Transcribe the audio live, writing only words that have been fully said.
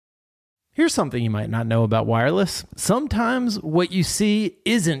Here's something you might not know about wireless. Sometimes what you see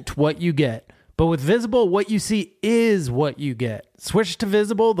isn't what you get. But with Visible, what you see is what you get. Switch to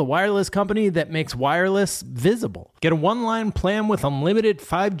Visible, the wireless company that makes wireless visible. Get a one-line plan with unlimited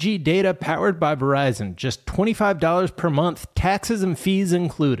 5G data powered by Verizon. Just $25 per month, taxes and fees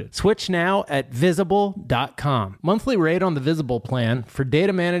included. Switch now at Visible.com. Monthly rate on the Visible plan. For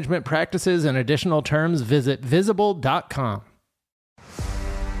data management practices and additional terms, visit Visible.com.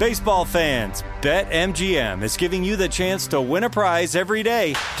 Baseball fans, BetMGM is giving you the chance to win a prize every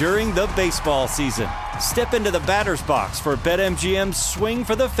day during the baseball season. Step into the batter's box for BetMGM's Swing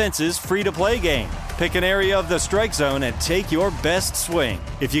for the Fences free-to-play game. Pick an area of the strike zone and take your best swing.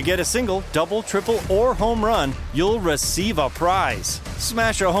 If you get a single, double, triple, or home run, you'll receive a prize.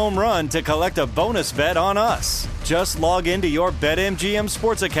 Smash a home run to collect a bonus bet on us. Just log into your BetMGM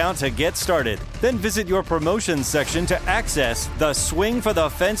sports account to get started. Then visit your promotions section to access the Swing for the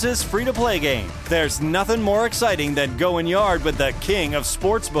Fences free-to-play game. There's nothing more exciting than going yard with the king of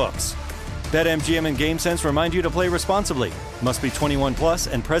sportsbooks. BetMGM and GameSense remind you to play responsibly. Must be 21 plus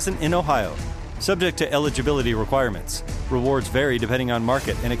and present in Ohio. Subject to eligibility requirements. Rewards vary depending on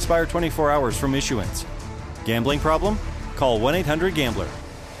market and expire 24 hours from issuance. Gambling problem? Call 1-800-GAMBLER.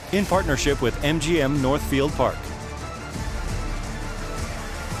 In partnership with MGM Northfield Park.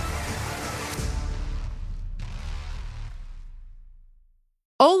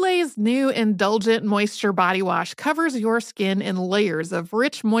 Olay's new Indulgent Moisture Body Wash covers your skin in layers of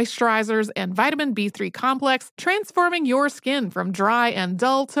rich moisturizers and vitamin B3 complex, transforming your skin from dry and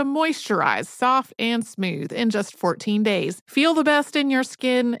dull to moisturized, soft, and smooth in just 14 days. Feel the best in your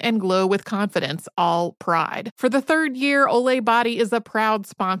skin and glow with confidence, all pride. For the third year, Olay Body is a proud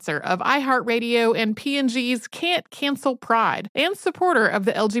sponsor of iHeartRadio and P&G's Can't Cancel Pride and supporter of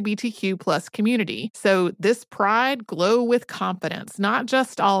the LGBTQ+ community. So this pride, glow with confidence, not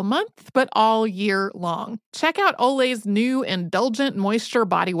just all month, but all year long. Check out Olay's new Indulgent Moisture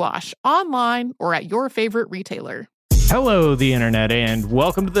Body Wash online or at your favorite retailer. Hello, the internet, and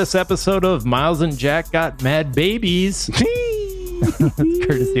welcome to this episode of Miles and Jack Got Mad Babies.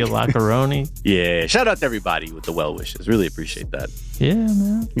 Courtesy of Laccaroni. Yeah, shout out to everybody with the well wishes. Really appreciate that. Yeah,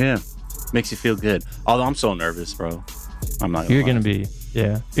 man. Yeah, makes you feel good. Although I'm so nervous, bro. I'm not. You're gonna be.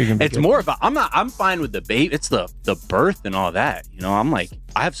 Yeah, you're gonna be. It's good. more about. I'm fine with the baby. It's the birth and all that. You know, I'm like,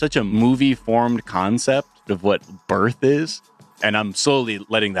 I have such a movie formed concept of what birth is, and I'm slowly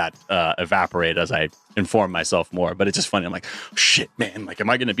letting that evaporate as I inform myself more. But it's just funny. I'm like, shit, man. Like, am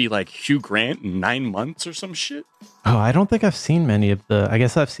I gonna be like Hugh Grant in 9 months or some shit? Oh, I don't think I've seen many of the. I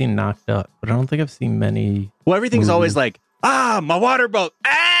guess I've seen Knocked Up, but I don't think I've seen many. Well, everything's movies. always like, my water broke.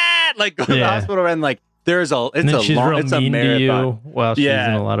 Like, go to the hospital and like. It's a marathon. To you while she's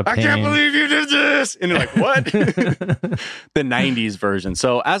in a lot of pain. I can't believe you did this. And you're like, what? The 90s version.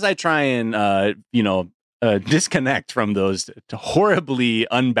 So as I try and, disconnect from those horribly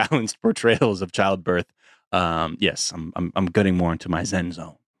unbalanced portrayals of childbirth, yes, I'm getting more into my Zen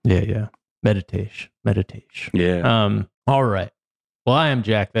zone. Yeah. Meditation. Yeah. All right. Well, I am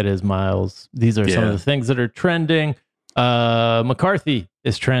Jack. That is Miles. These are some of the things that are trending. McCarthy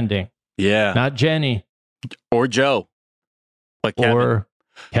is trending. Yeah. Not Jenny. Or Joe. But Kevin. Or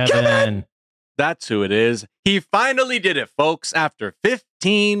Kevin. That's who it is. He finally did it, folks. After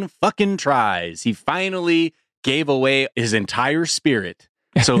 15 fucking tries, he finally gave away his entire spirit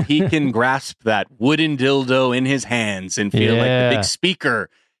so he can grasp that wooden dildo in his hands and feel like the big speaker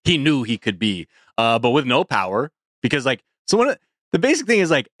he knew he could be, but with no power. Because, like, the basic thing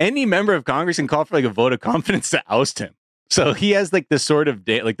is, like, any member of Congress can call for, like, a vote of confidence to oust him. So he has like the sword of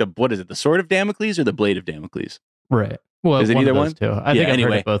what is it? The sword of Damocles or the blade of Damocles? Right. Well, is it either one? Too. I think I've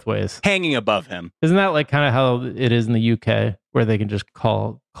heard it both ways. Hanging above him. Isn't that like kind of how it is in the UK, where they can just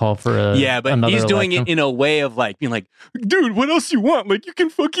call for a but he's doing it in a way of like being like, dude, what else you want? Like, you can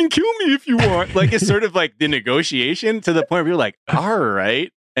fucking kill me if you want. Like, it's sort of like the negotiation to the point where you're like, all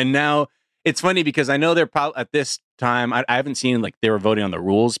right. And now it's funny because I know they're probably at this time. I haven't seen like they were voting on the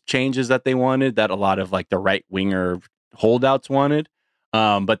rules changes that they wanted, that a lot of like the right winger holdouts wanted,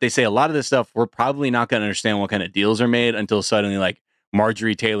 but they say a lot of this stuff we're probably not going to understand what kind of deals are made until suddenly like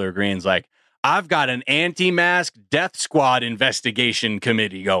Marjorie Taylor Greene's like, I've got an anti-mask death squad investigation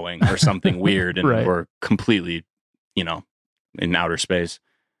committee going or something weird, and we're completely, in outer space.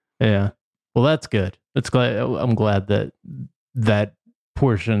 Yeah, well, that's good. I'm glad that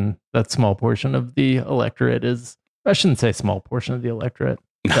small portion of the electorate is. I shouldn't say small portion of the electorate.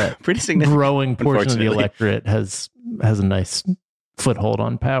 But pretty significant. Growing portion of the electorate has a nice foothold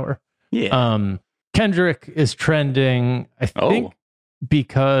on power. Yeah. Kendrick is trending, I think,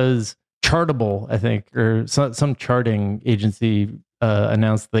 because Chartable, I think, or some charting agency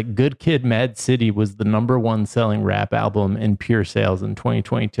announced that Good Kid, Mad City was the #1 selling rap album in pure sales in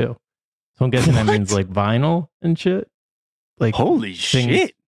 2022. So I'm guessing that means like vinyl and shit. Like holy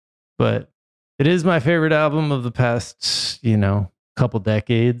shit. But it is my favorite album of the past, couple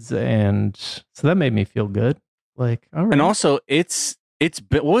decades. And so that made me feel good. Like, all right. And also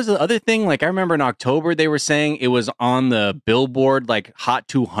what was the other thing? Like, I remember in October, they were saying it was on the Billboard, like Hot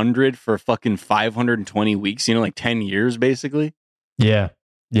 200 for fucking 520 weeks, like 10 years, basically. Yeah.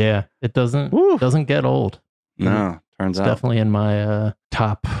 Yeah. It doesn't get old. No, turns out. Definitely in my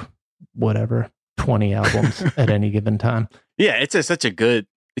top, 20 albums at any given time. Yeah. It's one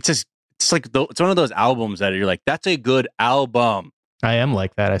of those albums that you're like, that's a good album. I am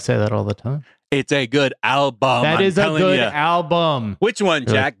like that. I say that all the time. It's a good album. That is a good album. Which one,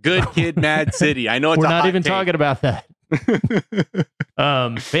 Jack? Good Kid, Mad City. I know it's We're not even talking about that.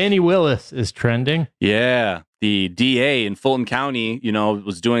 Fani Willis is trending. Yeah. The DA in Fulton County,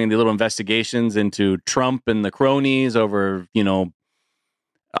 was doing the little investigations into Trump and the cronies over,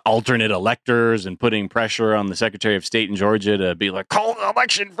 alternate electors and putting pressure on the Secretary of State in Georgia to be like, call the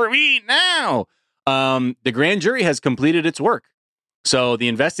election for me now. The grand jury has completed its work. So the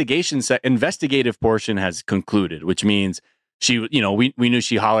investigative portion has concluded, which means we knew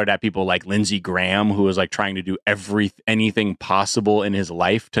she hollered at people like Lindsey Graham, who was like trying to do anything possible in his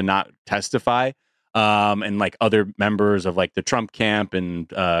life to not testify. And like other members of like the Trump camp and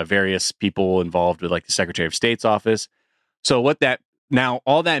various people involved with like the Secretary of State's office. So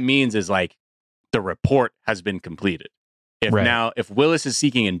all that means is like the report has been completed. If Willis is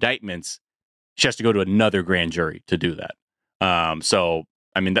seeking indictments, she has to go to another grand jury to do that. So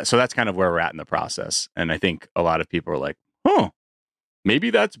that's kind of where we're at in the process. And I think a lot of people are like, maybe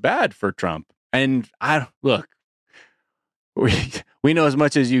that's bad for Trump. And we know as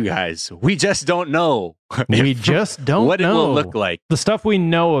much as you guys. We just don't know. We just don't what know it will look like. The stuff we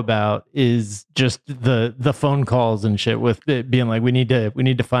know about is just the phone calls and shit with it being like, we need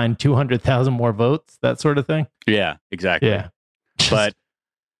to find 200,000 more votes, that sort of thing. Yeah, exactly. Yeah. But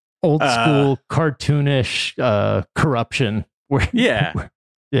old school cartoonish corruption. Yeah.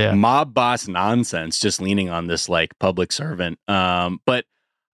 Mob boss nonsense, just leaning on this like public servant. But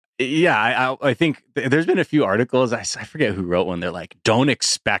yeah, I think there's been a few articles. I forget who wrote one. They're like, don't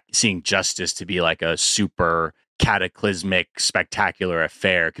expect seeing justice to be like a super cataclysmic, spectacular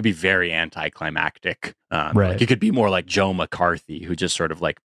affair. It could be very anticlimactic. Right. Like it could be more like Joe McCarthy, who just sort of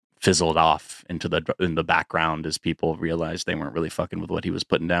like fizzled off in the background as people realized they weren't really fucking with what he was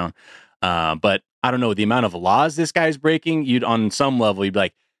putting down. But I don't know, the amount of laws this guy's breaking, on some level, you'd be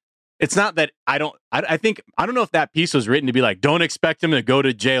like, it's not that I don't know if that piece was written to be like, don't expect him to go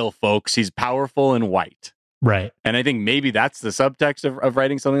to jail, folks. He's powerful and white. Right. And I think maybe that's the subtext of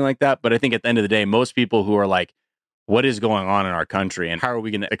writing something like that. But I think at the end of the day, most people who are like, what is going on in our country and how are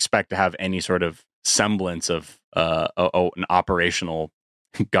we going to expect to have any sort of semblance of an operational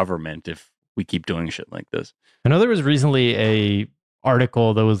government if we keep doing shit like this? I know there was recently a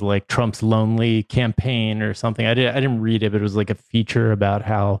article that was like Trump's lonely campaign or something. I didn't read it, but it was like a feature about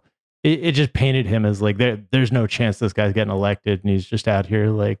how it just painted him as like there's no chance this guy's getting elected and he's just out here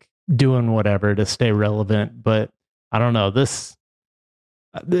like doing whatever to stay relevant. But I don't know, this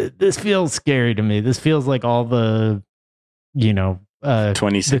feels scary to me. This feels like all the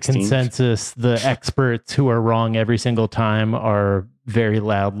 2016 the consensus, the experts who are wrong every single time are very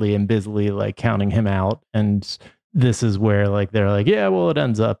loudly and busily like counting him out. And this is where like they're like, yeah, well, it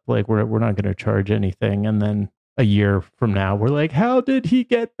ends up like we're not going to charge anything. And then a year from now, we're like, how did he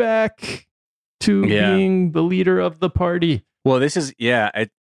get back to being the leader of the party? Well, this is,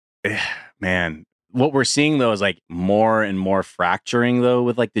 man, what we're seeing though is like more and more fracturing though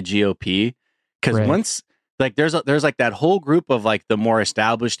with like the GOP. Because once like there's like that whole group of like the more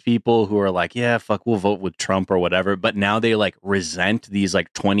established people who are like, yeah, fuck, we'll vote with Trump or whatever. But now they like resent these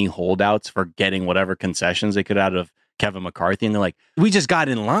like 20 holdouts for getting whatever concessions they could out of Kevin McCarthy. And they're like, we just got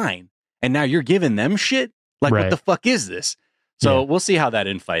in line and now you're giving them shit. Like, what the fuck is this? So we'll see how that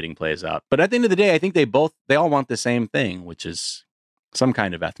infighting plays out. But at the end of the day, I think they all want the same thing, which is some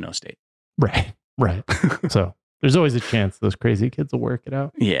kind of ethno state. Right. So there's always a chance those crazy kids will work it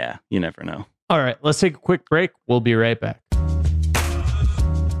out. Yeah, you never know. All right, let's take a quick break. We'll be right back.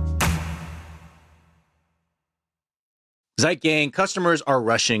 Zeit Gang, customers are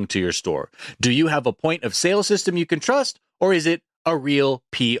rushing to your store. Do you have a point of sale system you can trust, or is it a real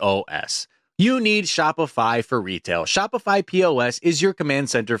POS? You need Shopify for retail. Shopify POS is your command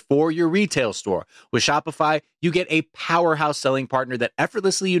center for your retail store. With Shopify, you get a powerhouse selling partner that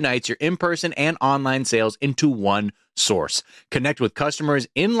effortlessly unites your in-person and online sales into one source. Connect with customers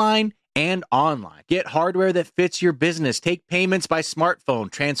in line and online. Get hardware that fits your business. Take payments by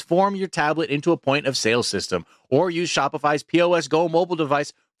smartphone. Transform your tablet into a point of sale system, or use Shopify's POS Go mobile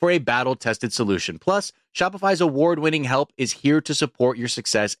device for a battle-tested solution. Plus, Shopify's award-winning help is here to support your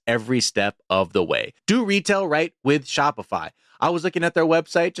success every step of the way. Do retail right with Shopify. I was looking at their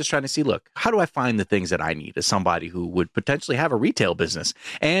website just trying to see, look, how do I find the things that I need as somebody who would potentially have a retail business?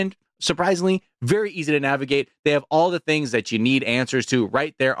 And surprisingly, very easy to navigate. They have all the things that you need answers to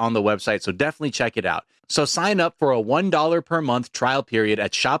right there on the website, so definitely check it out. So sign up for a $1 per month trial period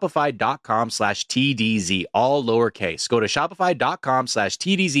at shopify.com/TDZ, all lowercase. Go to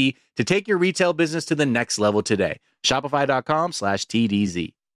shopify.com/TDZ to take your retail business to the next level today.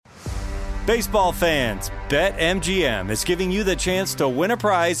 Shopify.com/TDZ. Baseball fans, BetMGM is giving you the chance to win a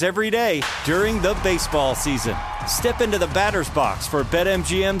prize every day during the baseball season. Step into the batter's box for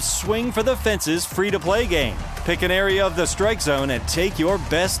BetMGM's Swing for the Fences free-to-play game. Pick an area of the strike zone and take your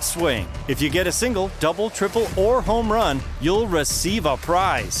best swing. If you get a single, double, triple, or home run, you'll receive a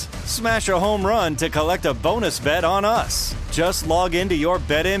prize. Smash a home run to collect a bonus bet on us. Just log into your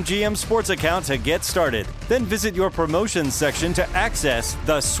BetMGM sports account to get started. Then visit your promotions section to access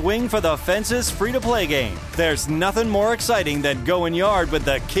the Swing for the Fences free-to-play game. There's nothing more exciting than going yard with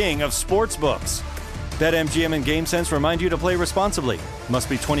the king of sportsbooks. BetMGM and GameSense remind you to play responsibly. Must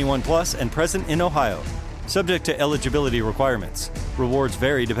be 21 plus and present in Ohio. Subject to eligibility requirements. Rewards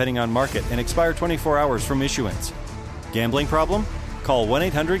vary depending on market and expire 24 hours from issuance. Gambling problem? Call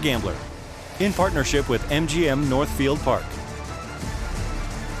 1-800-GAMBLER. In partnership with MGM Northfield Park.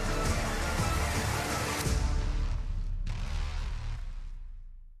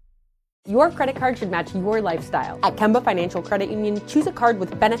 Your credit card should match your lifestyle. At Kemba Financial Credit Union, choose a card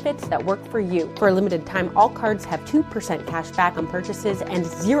with benefits that work for you. For a limited time, all cards have 2% cash back on purchases and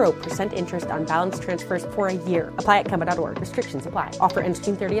 0% interest on balance transfers for a year. Apply at Kemba.org. Restrictions apply. Offer ends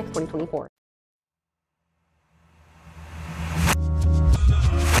June 30th, 2024.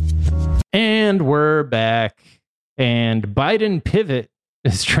 And we're back. And Biden pivot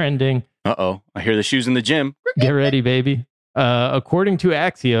is trending. Uh-oh. I hear the shoes in the gym. Get ready, baby. According to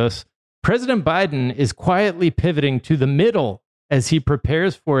Axios, President Biden is quietly pivoting to the middle as he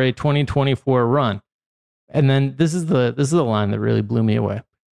prepares for a 2024 run. And then this is the line that really blew me away.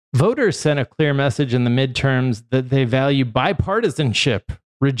 Voters sent a clear message in the midterms that they value bipartisanship,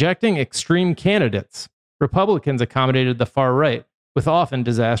 rejecting extreme candidates. Republicans accommodated the far right with often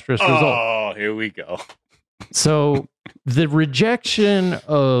disastrous results. Oh, here we go. So the rejection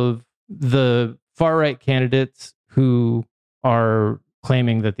of the far right candidates who are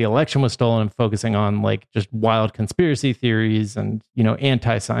claiming that the election was stolen and focusing on like just wild conspiracy theories and,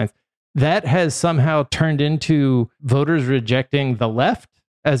 anti-science, that has somehow turned into voters rejecting the left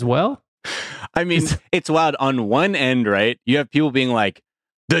as well. I mean, it's wild. On one end, right? You have people being like,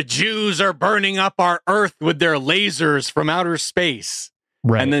 the Jews are burning up our earth with their lasers from outer space.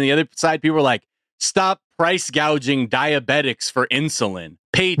 Right. And then the other side, people are like, stop price gouging diabetics for insulin,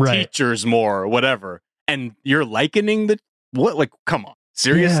 pay teachers more or whatever. And you're likening the what? Like, come on,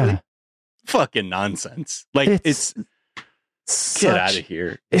 seriously? Yeah. Fucking nonsense. Like, it's get out of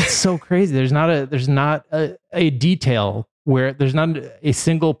here. It's so crazy. There's not a detail where there's not a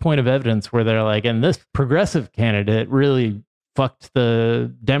single point of evidence where they're like, and this progressive candidate really fucked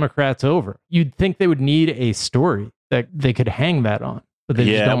the Democrats over. You'd think they would need a story that they could hang that on, but they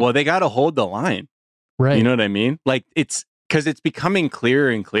just don't. Well, they got to hold the line, right? You know what I mean? Like, it's because it's becoming clearer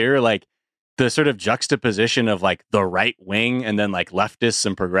and clearer, like the sort of juxtaposition of like the right wing and then like leftists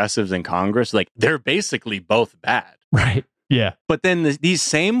and progressives in Congress, like they're basically both bad, right? Yeah, but then these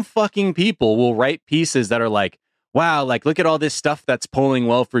same fucking people will write pieces that are like, wow, like look at all this stuff that's polling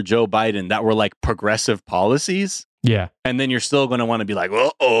well for Joe Biden that were like progressive policies. Yeah. And then you're still going to want to be like,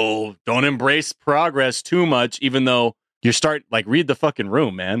 don't embrace progress too much, even though you start like read the fucking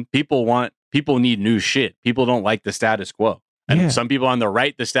room, man. People need new shit. People don't like the status quo. And some people on the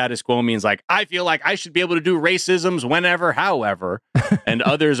right, the status quo means like, I feel like I should be able to do racisms whenever, however. And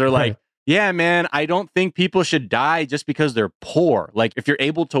others are like, yeah, man, I don't think people should die just because they're poor. Like if you're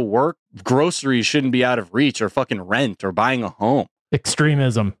able to work, groceries shouldn't be out of reach or fucking rent or buying a home.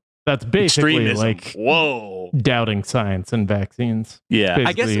 Extremism. That's basically like whoa, doubting science and vaccines. Yeah,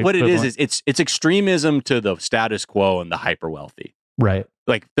 I guess what it is it's extremism to the status quo and the hyper wealthy. Right.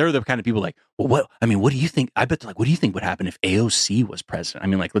 Like they're the kind of people like, well, what do you think? I bet like, what do you think would happen if AOC was president? I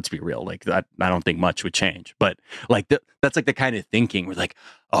mean, like, let's be real. Like that, I don't think much would change. But like that's like the kind of thinking where like,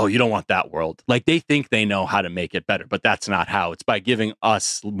 oh, you don't want that world. Like they think they know how to make it better, but that's not how. It's by giving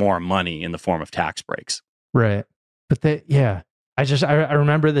us more money in the form of tax breaks. Right. But I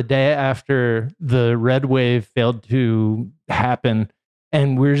remember the day after the red wave failed to happen,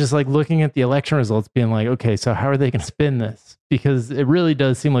 And we're just like looking at the election results being like, okay, so how are they going to spin this? Because it really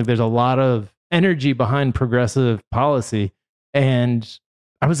does seem like there's a lot of energy behind progressive policy. And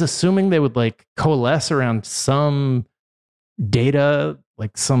I was assuming they would like coalesce around some data,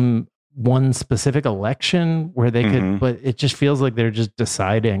 like some one specific election where they could, but it just feels like they're just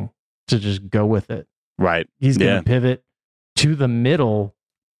deciding to just go with it. Right. He's going to pivot to the middle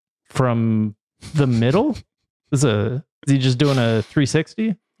from the middle. Is he just doing a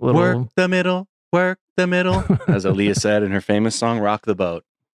 360? Work the middle, as Aaliyah said in her famous song, "Rock the Boat."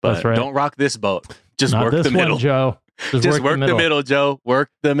 But that's right. Don't rock this boat. Just Not work this the middle, one, Joe. Just work the middle, Joe.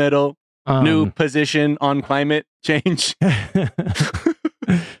 Work the middle. New position on climate change.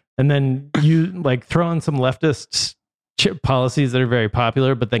 And then you like throw in some leftist policies that are very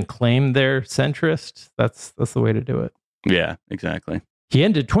popular, but then claim they're centrist. That's the way to do it. Yeah, exactly. He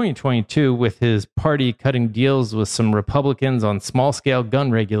ended 2022 with his party cutting deals with some Republicans on small-scale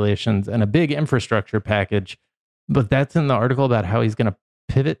gun regulations and a big infrastructure package. But that's in the article about how he's going to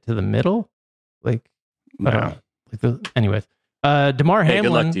pivot to the middle. Like, I don't know. Anyways, Damar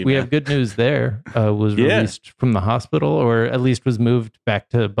Hamlin, we have good news there, was released from the hospital, or at least was moved back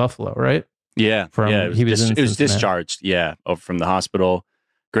to Buffalo, right? Yeah. It was discharged. Yeah. From the hospital.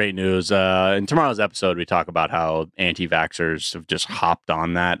 Great news. In tomorrow's episode, we talk about how anti-vaxxers have just hopped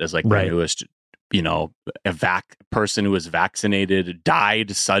on that as like the newest, a person who was vaccinated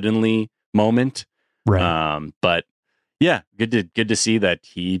died suddenly moment. Right. But yeah, good to see that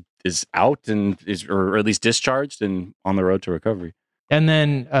he is out and or at least discharged and on the road to recovery. And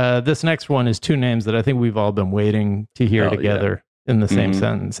then this next one is two names that I think we've all been waiting to hear together in the same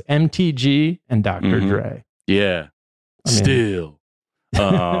sentence: MTG and Dr. Dre. Yeah. Still.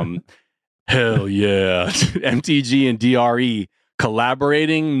 Hell yeah. MTG and DRE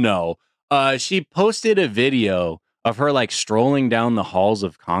collaborating? No. She posted a video of her like strolling down the halls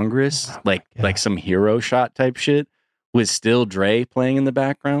of Congress, like some hero shot type shit, with Still Dre playing in the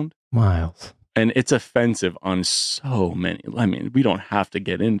background. Miles. And it's offensive on so many. I mean, we don't have to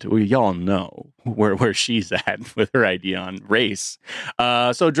get into it. Y'all know where she's at with her idea on race.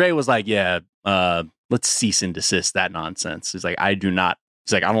 So Dre was like, let's cease and desist that nonsense. He's like, I don't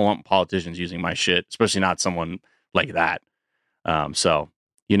want politicians using my shit, especially not someone like that. So,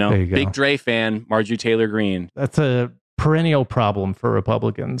 big Dre fan, Marjorie Taylor Greene. That's a perennial problem for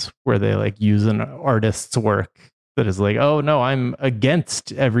Republicans where they like use an artist's work that is like, oh no, I'm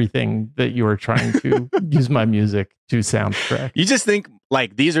against everything that you are trying to use my music to soundtrack. You just think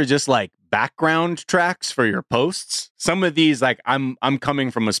like these are just like background tracks for your posts. Some of these, like I'm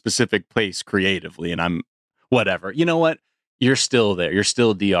coming from a specific place creatively and I'm whatever. You know what? You're still there. You're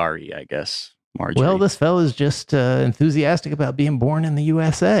still DRE, I guess, Marjorie. Well, this fella's just enthusiastic about being born in the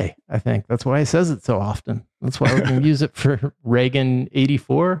USA. I think that's why he says it so often. That's why we can use it for Reagan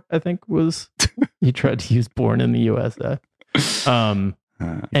 84, I think was, he tried to use born in the USA.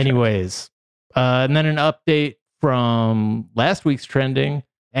 Anyways, and then an update from last week's trending,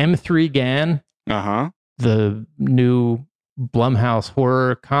 M3gan, the new Blumhouse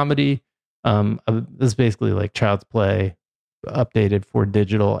horror comedy. This is basically like Child's Play updated for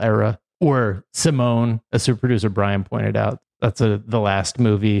digital era. Or Simone, as super producer Brian pointed out, that's the last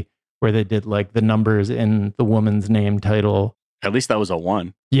movie where they did like the numbers in the woman's name title. At least that was a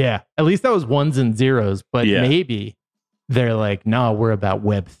 1. Yeah, at least that was ones and zeros. But maybe they're like, no, we're about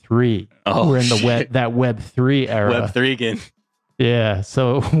Web 3. Oh, we're in the that Web 3 era. Web 3gan. Yeah,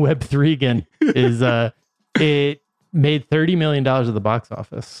 so Web 3gan is it made $30 million at the box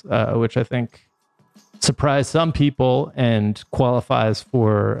office, which I think surprised some people and qualifies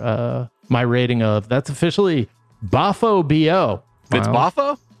for my rating of that's officially Boffo BO. It's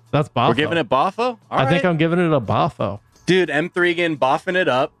Boffo? That's Boffo. We're giving it Boffo? I think I'm giving it a Boffo. Dude, M3gan boffing it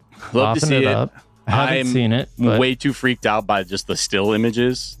up. Love to see it. I haven't seen it. But way too freaked out by just the still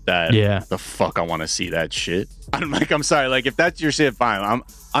images that the fuck I want to see that shit. I'm sorry. Like if that's your shit, fine.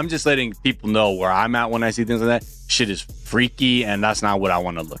 I'm just letting people know where I'm at when I see things like that. Shit is freaky and that's not what I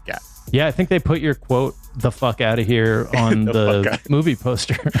want to look at. Yeah, I think they put your quote, "the fuck out of here," on the movie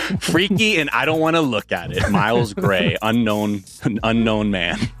poster. Freaky, and I don't want to look at it. Miles Gray, unknown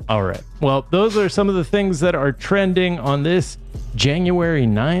man. All right. Well, those are some of the things that are trending on this January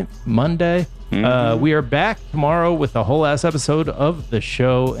 9th, Monday. We are back tomorrow with a whole ass episode of the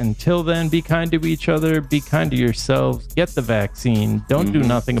show. Until then, be kind to each other, be kind to yourselves, get the vaccine, don't do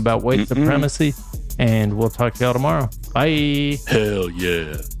nothing about white supremacy, and we'll talk to y'all tomorrow. Bye. Hell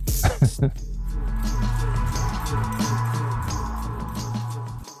yeah.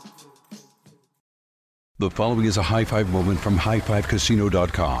 The following is a high five moment from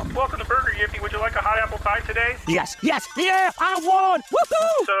highfivecasino.com. Welcome to Burger Jiffy. Would you like a hot apple pie today? Yes, yeah, I won!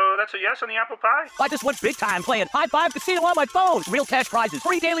 Woohoo! So that's a yes on the apple pie? I just went big time playing High Five Casino on my phone. Real cash prizes,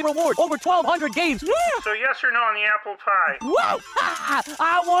 free daily rewards, over 1,200 games. Yeah! So yes or no on the apple pie? Whoa!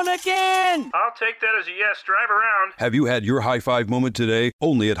 I won again! I'll take that as a yes. Drive around. Have you had your high five moment today?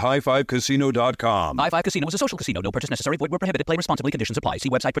 Only at highfivecasino.com. High Five Casino is a social casino. No purchase necessary. Void where prohibited. Play responsibly. Conditions apply. See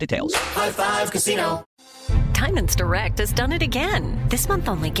website for details. High Five Casino. Diamonds Direct has done it again. This month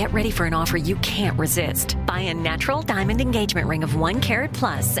only, get ready for an offer you can't resist. Buy a natural diamond engagement ring of 1 carat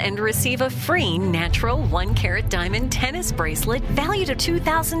plus and receive a free natural 1 carat diamond tennis bracelet valued at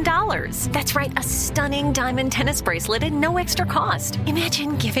 $2,000. That's right, a stunning diamond tennis bracelet at no extra cost.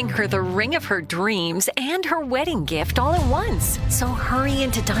 Imagine giving her the ring of her dreams and her wedding gift all at once. So hurry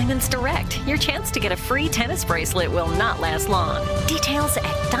into Diamonds Direct. Your chance to get a free tennis bracelet will not last long. Details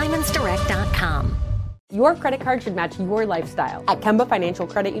at diamondsdirect.com. Your credit card should match your lifestyle. At Kemba Financial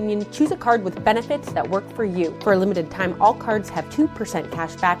Credit Union, choose a card with benefits that work for you. For a limited time, all cards have 2%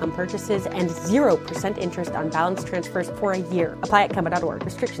 cash back on purchases and 0% interest on balance transfers for a year. Apply at Kemba.org.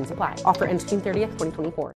 Restrictions apply. Offer ends June 30th, 2024.